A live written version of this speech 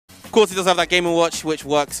Of course, he does have that Game & Watch, which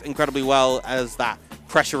works incredibly well as that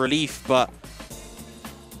pressure relief, but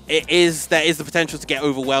there is the potential to get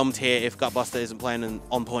overwhelmed here if GutBustr isn't playing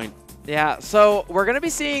on point. Yeah, so we're going to be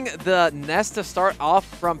seeing the nest to start off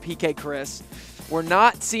from PkChris. We're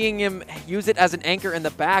not seeing him use it as an anchor in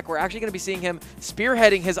the back. We're actually going to be seeing him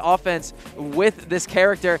spearheading his offense with this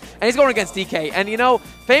character. And he's going against DK. And, you know,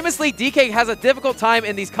 famously, DK has a difficult time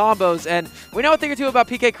in these combos. And we know a thing or two about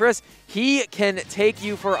PkChris. He can take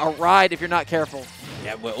you for a ride if you're not careful.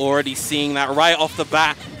 Yeah, we're already seeing that right off the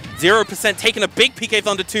bat. 0% taking a big PK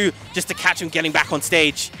Thunder 2 just to catch him getting back on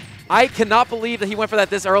stage. I cannot believe that he went for that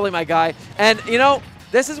this early, my guy. And, you know,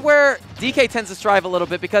 this is where DK tends to strive a little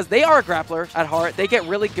bit because they are a grappler at heart. They get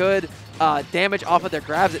really good damage off of their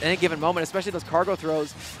grabs at any given moment, especially those cargo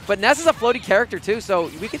throws. But Ness is a floaty character too, so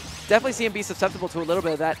we could definitely see him be susceptible to a little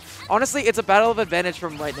bit of that. Honestly, it's a battle of advantage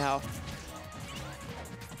from right now.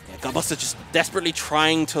 Yeah, GutBustr just desperately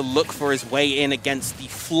trying to look for his way in against the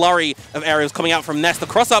flurry of aerials coming out from Ness. The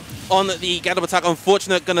cross-up on the get-up attack,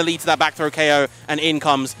 unfortunate, going to lead to that back throw KO, and in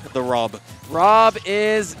comes the Rob. Rob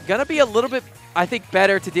is going to be a little bit, I think,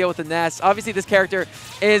 better to deal with the Ness. Obviously, this character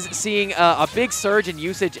is seeing a big surge in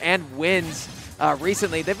usage and wins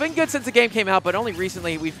recently. They've been good since the game came out, but only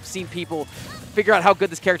recently we've seen people figure out how good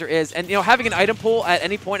this character is. And, you know, having an item pool at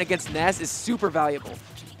any point against Ness is super valuable.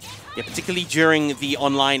 Yeah, particularly during the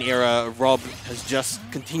online era, Rob has just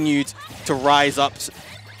continued to rise up,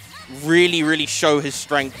 really, really show his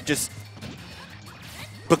strength, just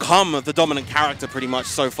become the dominant character pretty much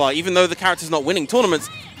so far. Even though the character's not winning tournaments,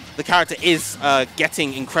 the character is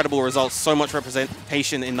getting incredible results, so much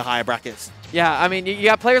representation in the higher brackets. Yeah, I mean, you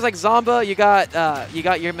got players like Zomba, you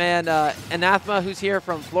got your man Anathema, who's here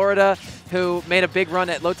from Florida, who made a big run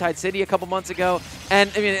at Low Tide City a couple months ago. And,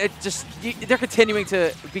 I mean, they're continuing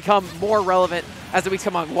to become more relevant as the weeks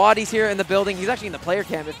come on. Wadi's here in the building. He's actually in the player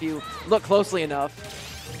cam if you look closely enough.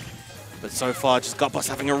 But so far, just GutBustr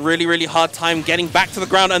having a really, really hard time getting back to the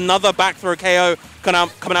ground. Another back throw KO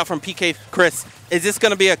coming out from PkChris. Is this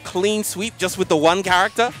going to be a clean sweep just with the one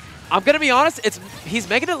character? I'm going to be honest, he's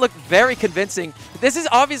making it look very convincing. This is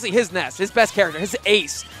obviously his Nest, his best character, his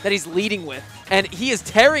ace that he's leading with. And he is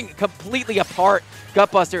tearing completely apart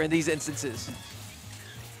GutBustr in these instances.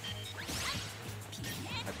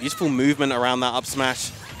 A beautiful movement around that up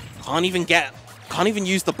smash. Can't even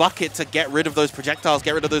use the bucket to get rid of those projectiles,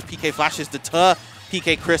 get rid of those PK flashes, deter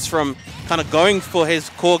PkChris from kind of going for his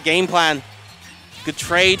core game plan. Good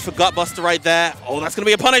trade for GutBustr right there. Oh, that's going to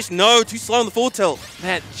be a punish. No, too slow on the full tilt.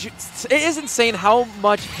 Man, it is insane how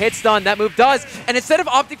much hit stun that move does. And instead of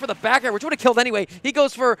opting for the back air, which would have killed anyway, he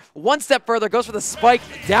goes for one step further, goes for the spike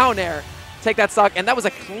down air. Take that stock. And that was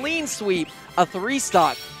a clean sweep, a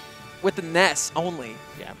 3-stock with the Ness only.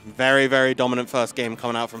 Yeah, very, very dominant first game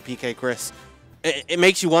coming out from PkChris. It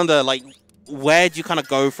makes you wonder, like, where do you kind of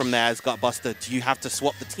go from there as GutBustr? Do you have to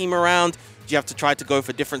swap the team around? Do you have to try to go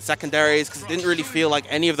for different secondaries? Because it didn't really feel like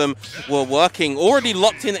any of them were working. Already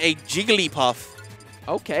locked in a Jigglypuff.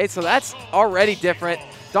 Okay, so that's already different.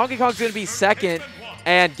 Donkey Kong's going to be second,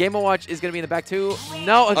 and Game & Watch is going to be in the back too.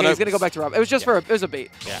 No, okay, he's going to go back to Rob. It was just it was a bait.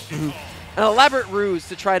 Yeah. An elaborate ruse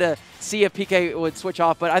to try to see if PK would switch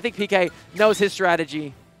off, but I think PK knows his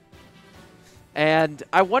strategy. And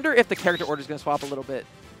I wonder if the character order is going to swap a little bit.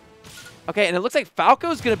 Okay, and it looks like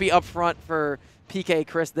Falco's going to be up front for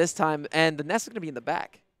PkChris this time, and the Nest is going to be in the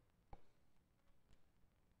back.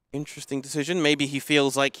 Interesting decision. Maybe he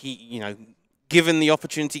feels like he, you know, given the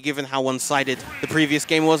opportunity, given how one-sided the previous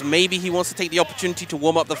game was, maybe he wants to take the opportunity to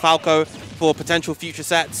warm up the Falco for potential future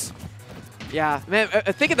sets. Yeah, man,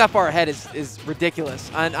 thinking that far ahead is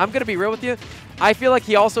ridiculous. And I'm going to be real with you. I feel like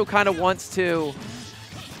he also kind of wants to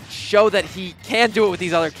show that he can do it with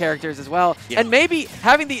these other characters as well. Yeah. And maybe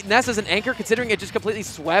having the Ness as an anchor, considering it just completely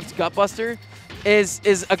swept GutBustr,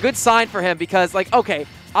 is a good sign for him because, like, okay,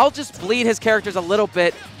 I'll just bleed his characters a little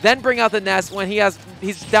bit, then bring out the Ness when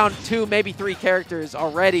he's down 2, maybe 3 characters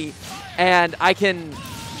already, and I can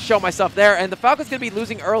show myself there. And the Falcon's going to be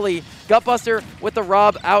losing early. GutBustr with the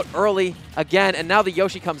Rob out early again, and now the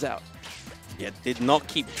Yoshi comes out. Yeah, did not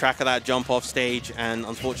keep track of that jump off stage, and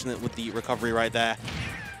unfortunate with the recovery right there.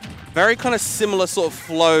 Very kind of similar sort of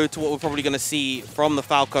flow to what we're probably going to see from the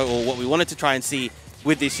Falco, or what we wanted to try and see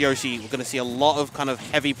with this Yoshi. We're going to see a lot of kind of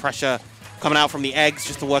heavy pressure coming out from the eggs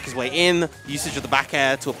just to work his way in, usage of the back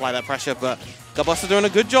air to apply that pressure, but GutBustr doing a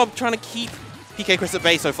good job trying to keep PkChris at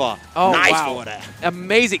bay so far. Oh, nice wow. forward air.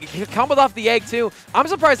 Amazing. He comboed off the egg, too. I'm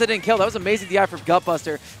surprised that didn't kill. That was amazing DI from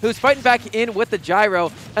GutBustr, who's fighting back in with the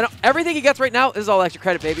gyro. And everything he gets right now is all extra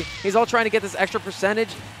credit, baby. He's all trying to get this extra percentage,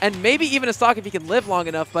 and maybe even a stock if he can live long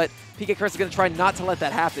enough, but PkChris is going to try not to let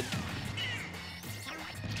that happen.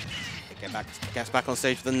 Gets back on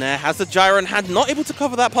stage with the Nair, has the gyro in hand, not able to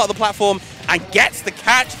cover that part of the platform, and gets the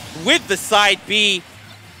catch with the side B.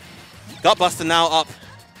 GutBustr now up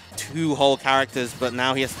 2 whole characters, but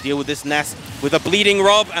now he has to deal with this Ness with a bleeding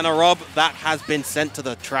Rob, and a Rob that has been sent to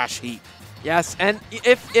the trash heap. Yes, and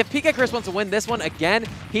if PkChris wants to win this one again,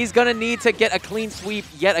 he's going to need to get a clean sweep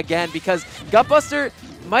yet again, because GutBustr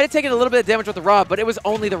might have taken a little bit of damage with the Rob, but it was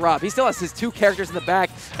only the Rob. He still has his 2 characters in the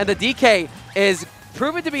back, and the DK is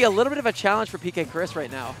proven to be a little bit of a challenge for PkChris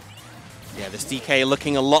right now. Yeah, this DK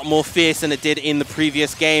looking a lot more fierce than it did in the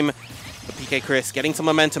previous game. But PkChris getting some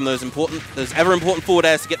momentum, those ever important forward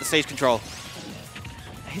airs to get the stage control.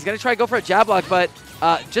 He's going to try to go for a jab lock, but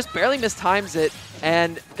just barely mistimes it.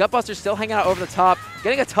 And GutBustr's still hanging out over the top,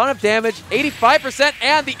 getting a ton of damage, 85%,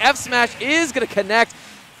 and the F smash is going to connect.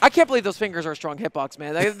 I can't believe those fingers are a strong hitbox,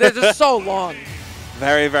 man. They're just so long.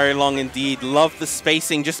 Very, very long indeed. Love the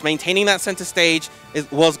spacing. Just maintaining that center stage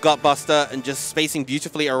was GutBustr, and just spacing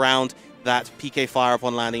beautifully around that PK fire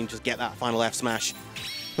upon landing, just get that final F smash.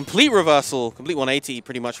 Complete reversal, complete 180,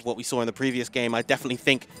 pretty much what we saw in the previous game. I definitely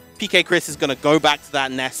think PkChris is going to go back to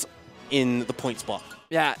that Ness in the point spot.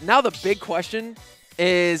 Yeah, now the big question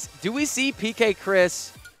is, do we see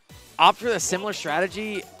PkChris opt for a similar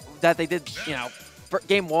strategy that they did, you know, for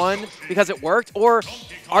game 1 because it worked? Or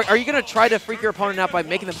are you going to try to freak your opponent out by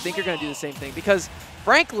making them think you're going to do the same thing? Because,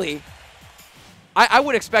 frankly, I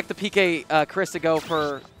would expect the PkChris to go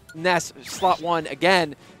for Ness slot 1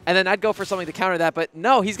 again, and then I'd go for something to counter that. But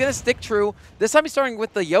no, he's going to stick true. This time he's starting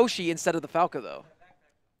with the Yoshi instead of the Falco, though.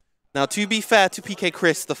 Now, to be fair to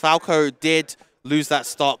PkChris, the Falco did lose that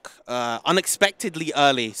stock unexpectedly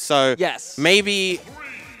early. So yes, maybe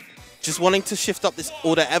just wanting to shift up this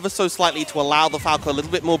order ever so slightly to allow the Falco a little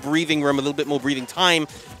bit more breathing room, a little bit more breathing time.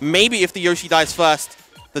 Maybe if the Yoshi dies first,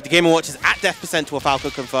 the Game & Watch is at death percent to a Falco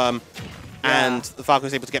confirm, and the Falco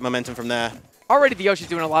is able to get momentum from there. Already the Yoshi's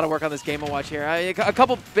doing a lot of work on this Game & Watch here. A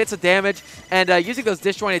couple bits of damage, and using those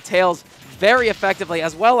disjointed tails very effectively,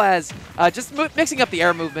 as well as just mixing up the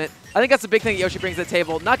air movement. I think that's the big thing that Yoshi brings to the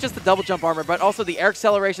table. Not just the double jump armor, but also the air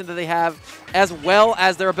acceleration that they have, as well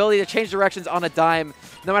as their ability to change directions on a dime,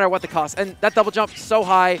 no matter what the cost. And that double jump so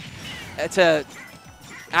high to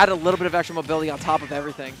add a little bit of extra mobility on top of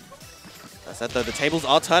everything. That said, though, the tables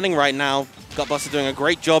are turning right now. GutBustr doing a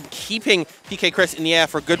great job keeping PkChris in the air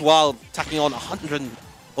for a good while, tacking on 100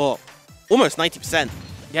 or almost 90%.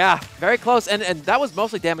 Yeah, very close, and that was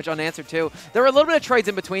mostly damage unanswered too. There were a little bit of trades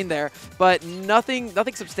in between there, but nothing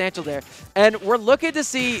substantial there. And we're looking to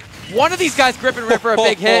see one of these guys grip and rip for a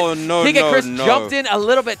big hit. Oh, no, PkChris jumped in a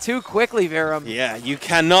little bit too quickly, Viram. Yeah, you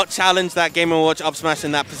cannot challenge that Game & Watch up smash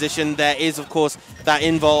in that position. There is, of course, that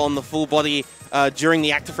invul on the full body during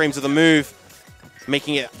the active frames of the move,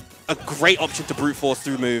 making it a great option to brute force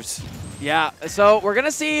through moves. Yeah, so we're going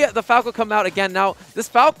to see the Falco come out again. Now, this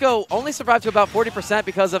Falco only survived to about 40%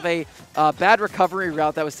 because of a bad recovery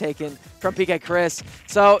route that was taken from PkChris.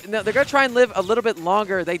 So they're going to try and live a little bit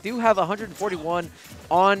longer. They do have 141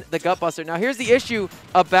 on the GutBustr. Now, here's the issue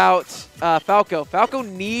about Falco. Falco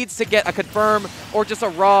needs to get a confirm or just a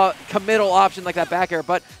raw committal option like that back air.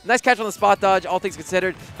 But nice catch on the spot dodge, all things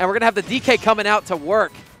considered. And we're going to have the DK coming out to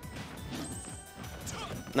work.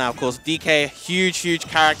 Now, of course, DK, huge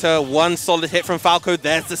character. One solid hit from Falco.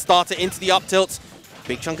 There's the starter into the up tilt.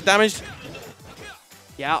 Big chunk of damage.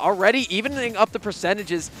 Yeah, already evening up the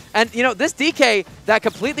percentages. And, you know, this DK that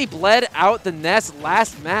completely bled out the Ness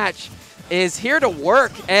last match is here to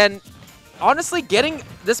work. And honestly, getting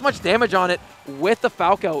this much damage on it with the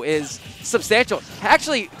Falco is substantial.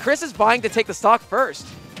 Actually, Chris is buying to take the stock first.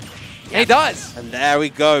 And he does. And there we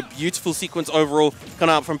go. Beautiful sequence overall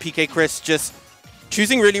coming out from PkChris. Just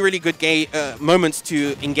choosing really good moments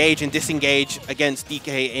to engage and disengage against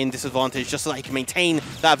DK in disadvantage, just so that he can maintain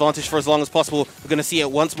that advantage for as long as possible. We're going to see it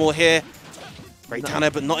once more here. Great down air,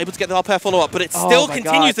 but not able to get the up air follow-up, but it still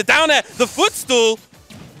continues. The down air, the footstool.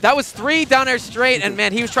 That was 3 down air straight, and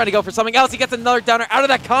man, he was trying to go for something else. He gets another down air out of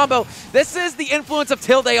that combo. This is the influence of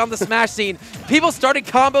Tilde on the Smash scene. People started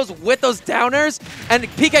combos with those downers, and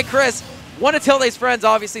PkChris, one of Tilde's friends,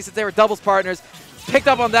 obviously, since they were doubles partners, picked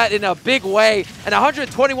up on that in a big way, and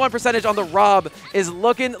 121% on the Rob is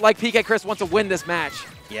looking like PkChris wants to win this match.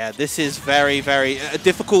 Yeah, this is very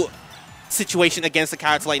difficult situation against a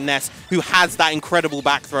character like Ness, who has that incredible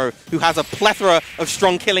back throw, who has a plethora of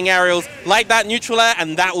strong killing aerials like that neutral air,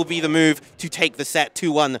 and that will be the move to take the set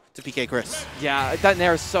 2-1 to PkChris. Yeah, that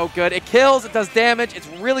Nair is so good. It kills, it does damage, it's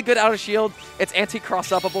really good out of shield, it's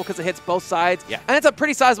anti-cross-uppable because it hits both sides, and it's a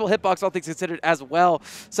pretty sizable hitbox, all things considered, as well.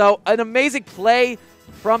 So an amazing play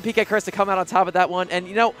from PkChris to come out on top of that one. And,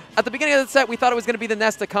 you know, at the beginning of the set, we thought it was going to be the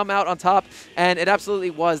Nest to come out on top, and it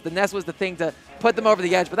absolutely was. The Nest was the thing to put them over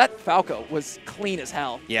the edge, but that Falco was clean as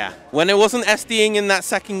hell. Yeah. When it wasn't SDing in that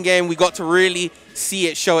second game, we got to really see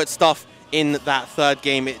it show its stuff in that third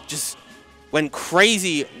game. It just went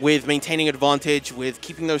crazy with maintaining advantage, with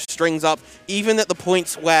keeping those strings up, even at the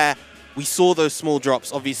points where we saw those small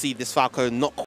drops. Obviously, this Falco not